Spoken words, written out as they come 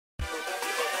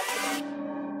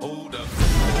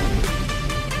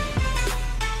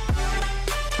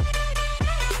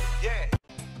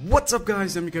What's up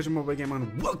guys, I'm your mobile gamer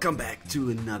and welcome back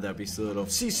to another episode of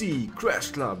CC,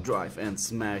 Crash Club, Drive and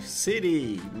Smash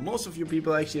City. Most of you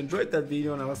people actually enjoyed that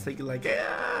video and I was thinking like,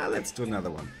 yeah, let's do another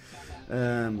one.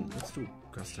 Let's do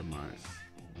customize.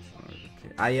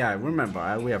 Okay. Yeah,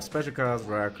 remember, we have special cars,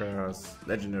 rare cars,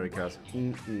 legendary cars.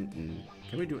 Can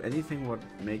we do anything what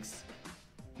makes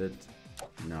it?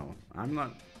 No, I'm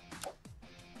not.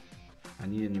 I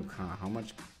need a new car. How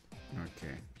much?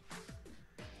 Okay.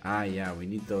 Yeah, we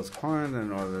need those coins,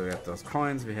 and in order to get those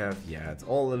coins we have, yeah, it's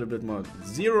all a little bit more.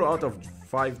 0 out of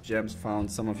 5 gems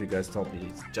found. Some of you guys told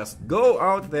me, just go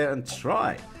out there and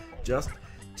try. Just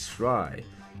try.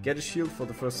 Get a shield for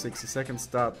the first 60 seconds,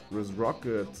 start with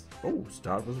rockets. Oh,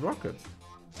 start with rockets.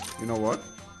 You know what?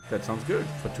 That sounds good.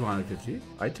 For 250,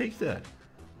 I take that.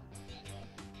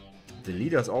 The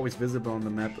leader is always visible on the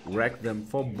map. Rack them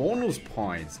for bonus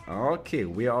points. Okay,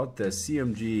 we're out there.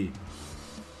 CMG.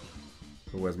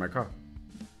 So where's my car?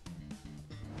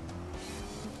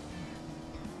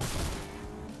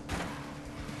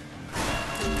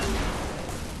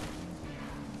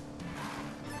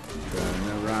 Turn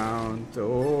around.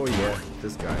 Oh yeah,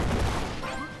 this guy.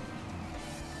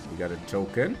 We got a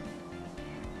token.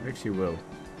 Actually will.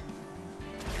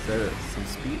 Is that some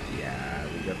speed? Yeah,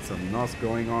 we got some NOS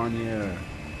going on here.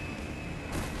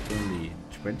 Only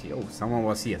 20. Oh, someone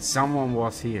was here. Someone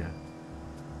was here.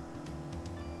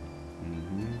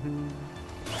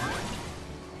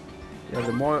 Yeah,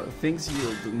 the more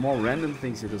random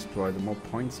things you destroy, the more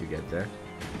points you get there.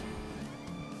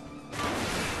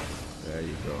 There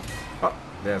you go. Oh,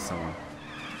 there's someone.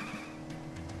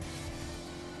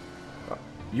 Oh,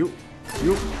 you.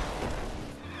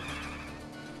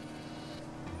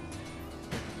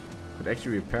 Could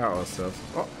actually repair ourselves.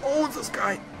 Oh, this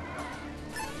guy.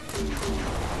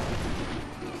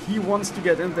 He wants to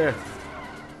get in there.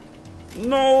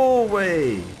 No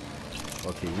way.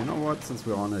 Okay, you know what? Since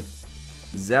we're on it.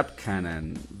 Zap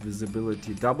cannon,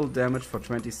 visibility, double damage for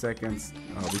 20 seconds.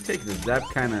 Oh, we take the zap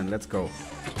cannon, let's go.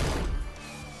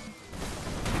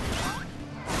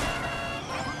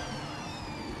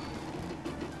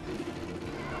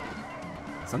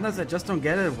 Sometimes I just don't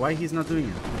get it, why he's not doing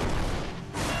it.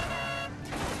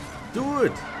 Do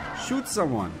it! Shoot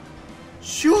someone!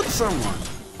 Shoot someone!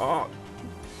 Oh!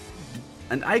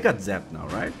 And I got zapped now,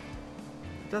 right?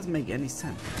 It doesn't make any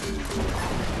sense.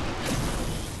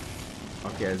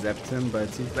 Okay, I zapped him, but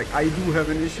it seems like I do have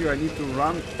an issue. I need to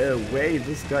run away.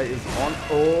 This guy is on.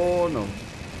 Oh no.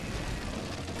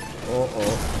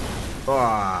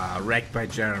 Ah, wrecked by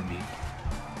Jeremy.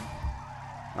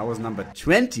 I was number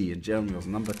 20 and Jeremy was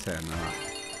number 10.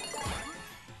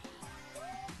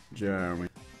 Jeremy.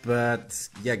 But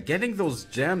yeah, getting those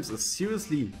gems is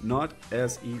seriously not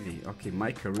as easy. Okay,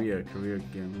 my career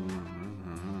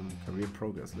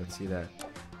progress. Let's see that.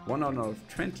 1 out of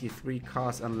 23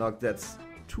 cars unlocked, that's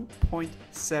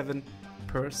 2.7%.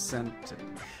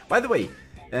 By the way,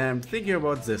 thinking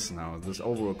about this now, this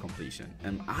overall completion.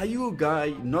 Are you a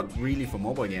guy, not really for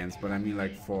mobile games, but I mean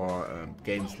like for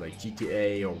games like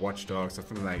GTA or Watch Dogs or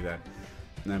something like that.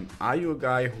 Are you a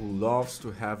guy who loves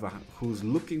to have, who's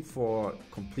looking for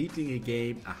completing a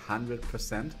game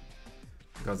 100%?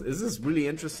 Because is this really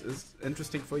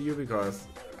interesting for you? Because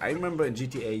I remember in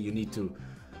GTA you need to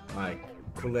like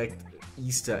collect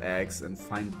Easter eggs and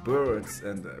find birds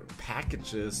and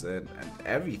packages and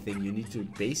everything. You need to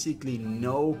basically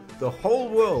know the whole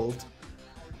world.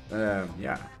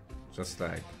 Yeah, just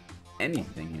like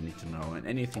anything you need to know and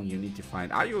anything you need to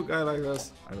find. Are you a guy like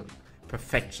this?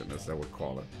 Perfectionist, I would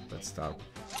call it. Let's start.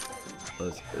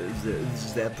 Is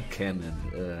that the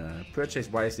cannon? Purchase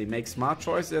wisely, make smart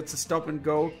choices. It's a stop and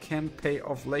go, can pay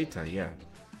off later. Yeah.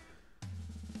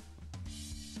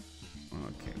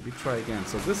 Okay, we try again.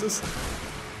 So this is.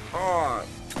 Oh.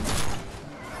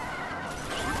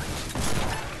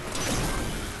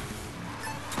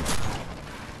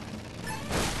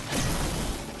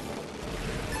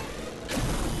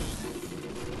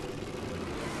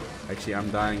 Actually, I'm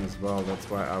dying as well. That's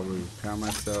why I will repair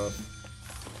myself.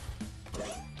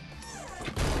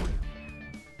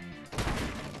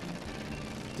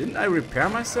 Didn't I repair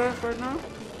myself right now?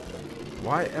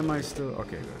 Why am I still...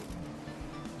 Okay, good.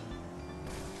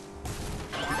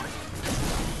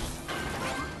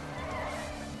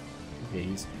 Okay,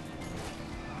 he's...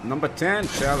 Number 10,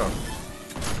 shallow.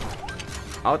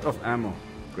 Out of ammo.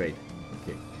 Great.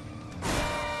 Okay.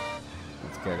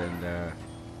 Let's get in there.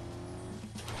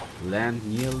 Land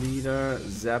near leader.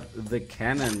 Zap the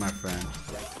cannon, my friend.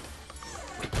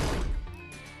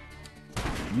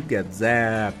 You get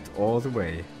zapped all the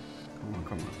way.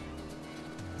 Come on.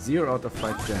 0 out of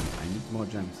 5 gems. I need more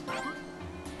gems.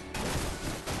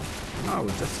 No, we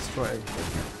just destroy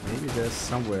everything. Maybe there's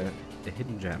somewhere a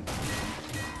hidden gem.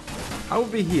 I will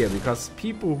be here because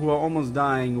people who are almost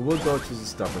dying will go to the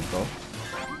stop and go.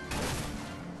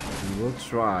 And will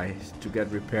try to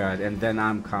get repaired, and then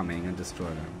I'm coming and destroy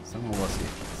them. Someone was here.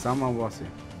 Someone was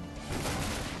here.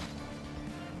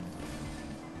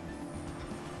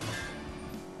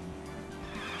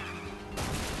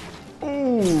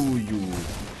 Oh, you.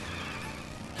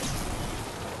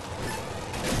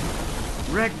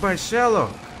 Wrecked by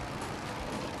Sherlock.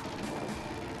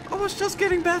 I was just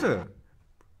getting better.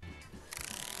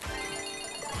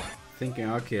 Thinking,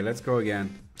 okay, let's go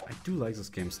again. I do like this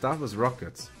game. Start with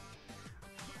rockets.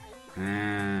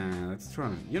 And let's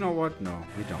try. You know what? No,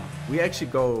 we don't. We actually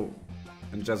go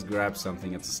and just grab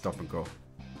something at the stop and go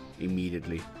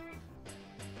immediately.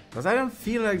 Because I don't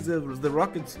feel like the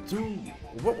rockets do.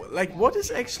 What is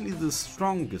actually the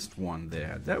strongest one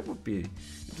there? That would be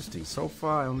interesting. So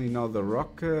far, I only know the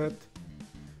rocket.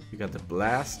 We got the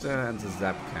blaster and the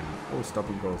zap cannon. Oh, stop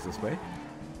and goes this way.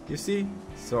 You see?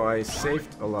 So I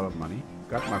saved a lot of money.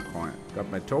 Got my coin. Got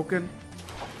my token.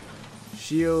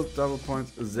 Shield, double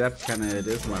points, zap cannon. It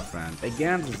is, my friend.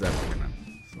 Again, the zap cannon.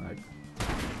 It's like, I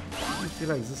don't feel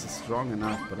like this is strong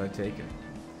enough, but I take it.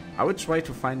 I would try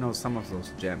to find now some of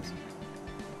those gems.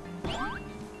 Okay.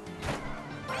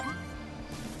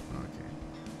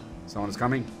 Someone is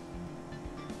coming.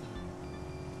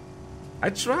 I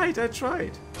tried. I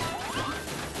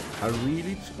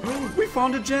really... Oh, we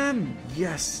found a gem!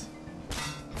 Yes!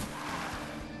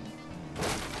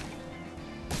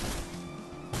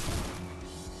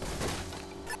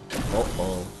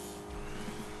 Uh-oh.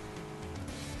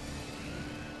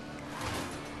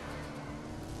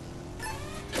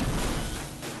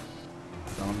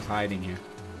 Someone's hiding here.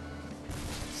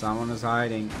 Someone is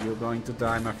hiding. You're going to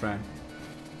die, my friend.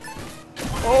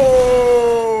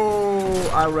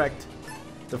 Oh! I wrecked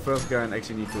the first guy and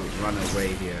actually need to run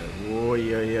away here. Oh,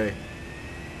 yeah.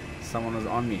 Someone is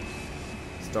on me.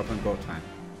 Stop and go time.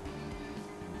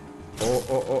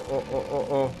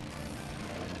 Oh.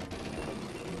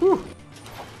 Whew.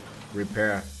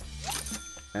 Repair.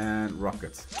 And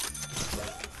rockets.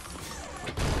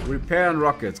 Repair and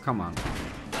rockets, come on.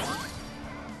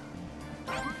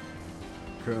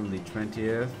 Currently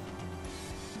 20th.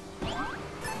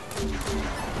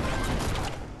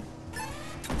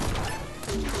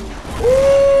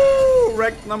 Ooh,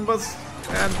 wrecked numbers.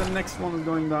 And the next one is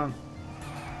going down.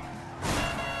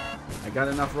 I got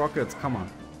enough rockets, come on.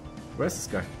 Where's this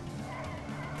guy?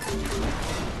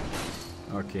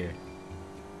 Okay.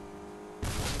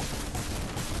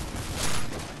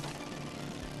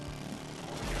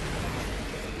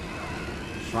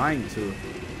 Trying to.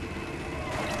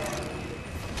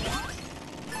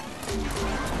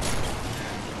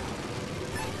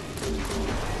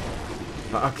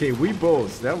 Okay, we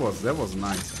both. That was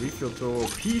nice. Refill to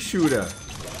pea shooter.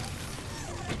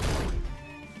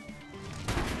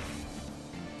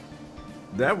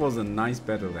 That was a nice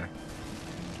battle there.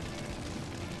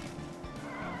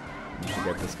 Need to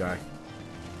get this guy.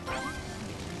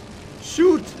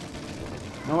 Shoot!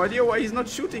 No idea why he's not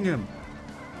shooting him.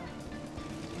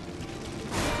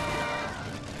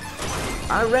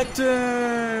 I wrecked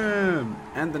him!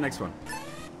 And the next one.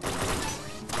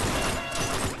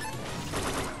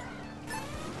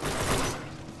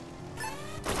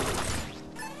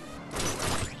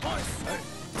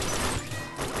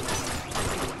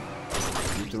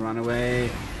 Need to run away.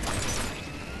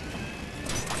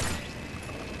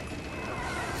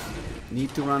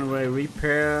 Need to run away.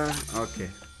 Repair. Okay.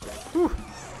 Whew.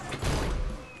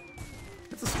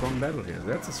 That's a strong battle here.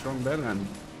 That's a strong battle, and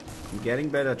I'm getting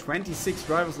better. 26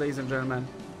 drivers, ladies and gentlemen.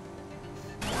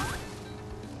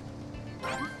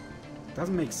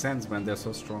 Doesn't make sense when they're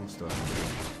so strong still.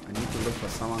 I need to look for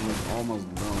someone who's almost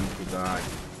going to die.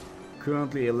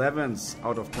 Currently 11s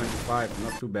out of 25.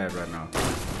 Not too bad right now.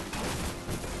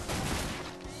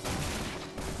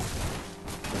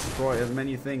 Destroy as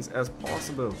many things as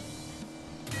possible.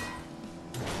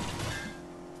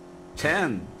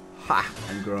 10. Ha!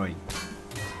 I'm growing.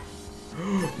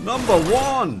 Number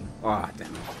 1! Ah, oh,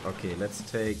 damn it. Okay, let's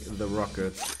take the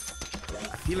rockets.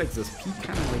 I feel like this pea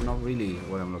cannon is not really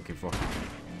what I'm looking for.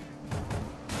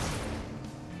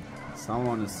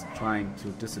 Someone is trying to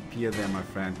disappear there, my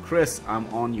friend. Chris, I'm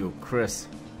on you. Chris.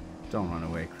 Don't run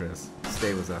away, Chris.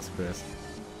 Stay with us, Chris.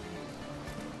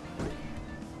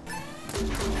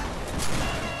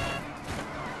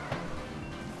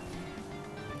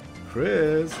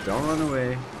 Chris, don't run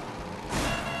away.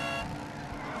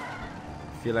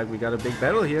 Feel like we got a big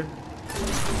battle here.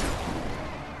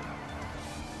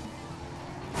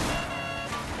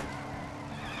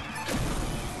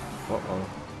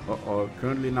 Uh-oh. Uh-oh,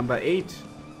 currently number 8.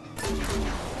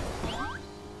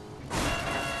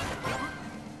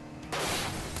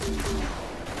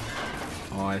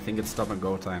 Oh, I think it's stop and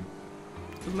go time.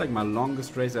 This is like my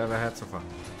longest race I ever had so far.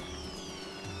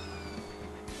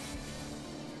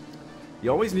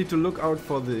 You always need to look out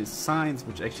for the signs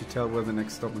which actually tell where the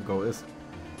next stop and go is.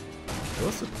 There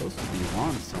was supposed to be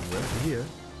one somewhere here.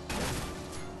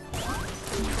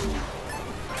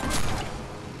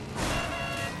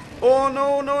 Oh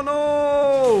no, no,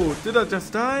 no! Did I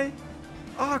just die?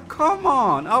 Oh, come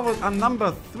on! I'm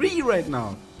number 3 right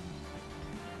now.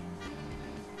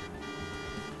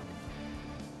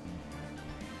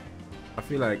 I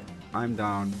feel like I'm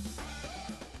down.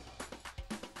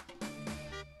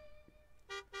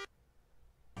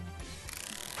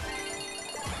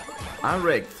 I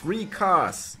wrecked 3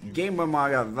 cars, Gamer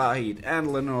Maga, Vahid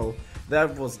and Leno.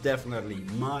 That was definitely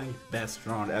my best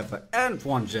round ever and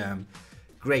 1 gem.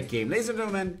 Great game, ladies and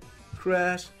gentlemen.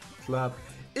 Crash Club.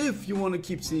 If you want to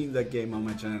keep seeing that game on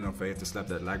my channel, don't forget to slap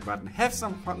that like button. Have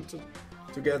some fun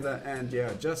together, and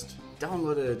yeah, just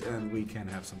download it and we can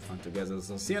have some fun together.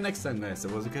 So see you next time, guys.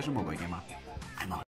 That was a Casual Mobile Gamer.